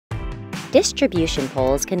Distribution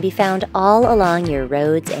poles can be found all along your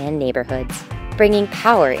roads and neighborhoods, bringing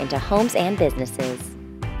power into homes and businesses.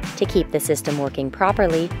 To keep the system working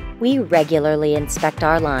properly, we regularly inspect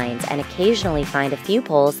our lines and occasionally find a few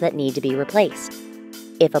poles that need to be replaced.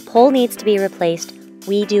 If a pole needs to be replaced,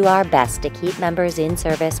 we do our best to keep members in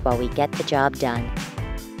service while we get the job done.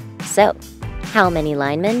 So, how many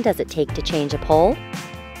linemen does it take to change a pole?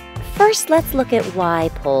 First, let's look at why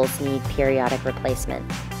poles need periodic replacement.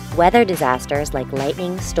 Weather disasters like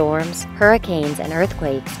lightning, storms, hurricanes, and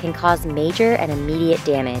earthquakes can cause major and immediate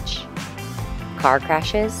damage. Car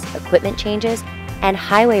crashes, equipment changes, and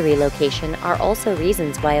highway relocation are also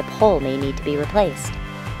reasons why a pole may need to be replaced.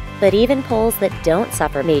 But even poles that don't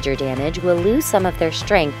suffer major damage will lose some of their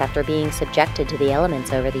strength after being subjected to the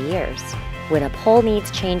elements over the years. When a pole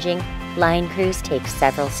needs changing, line crews take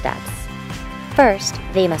several steps. First,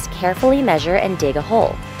 they must carefully measure and dig a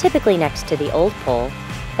hole, typically next to the old pole,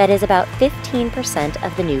 that is about 15%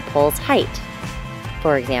 of the new pole's height.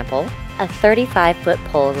 For example, a 35-foot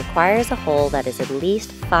pole requires a hole that is at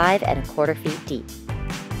least 5¼ feet deep.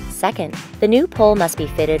 Second, the new pole must be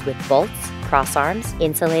fitted with bolts, crossarms,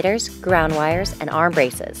 insulators, ground wires, and arm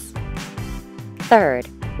braces. Third,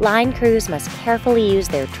 line crews must carefully use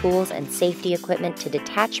their tools and safety equipment to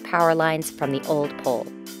detach power lines from the old pole.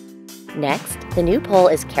 Next, the new pole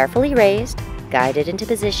is carefully raised, guided into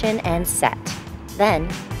position, and set. Then,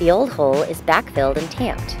 the old hole is backfilled and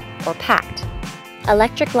tamped, or packed.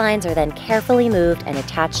 Electric lines are then carefully moved and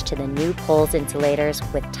attached to the new pole's insulators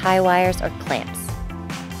with tie wires or clamps.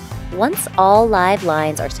 Once all live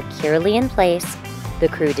lines are securely in place, the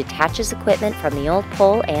crew detaches equipment from the old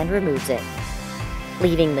pole and removes it,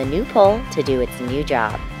 leaving the new pole to do its new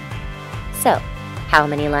job. So, how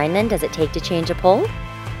many linemen does it take to change a pole?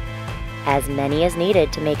 As many as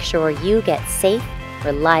needed to make sure you get safe,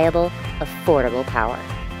 reliable, affordable power.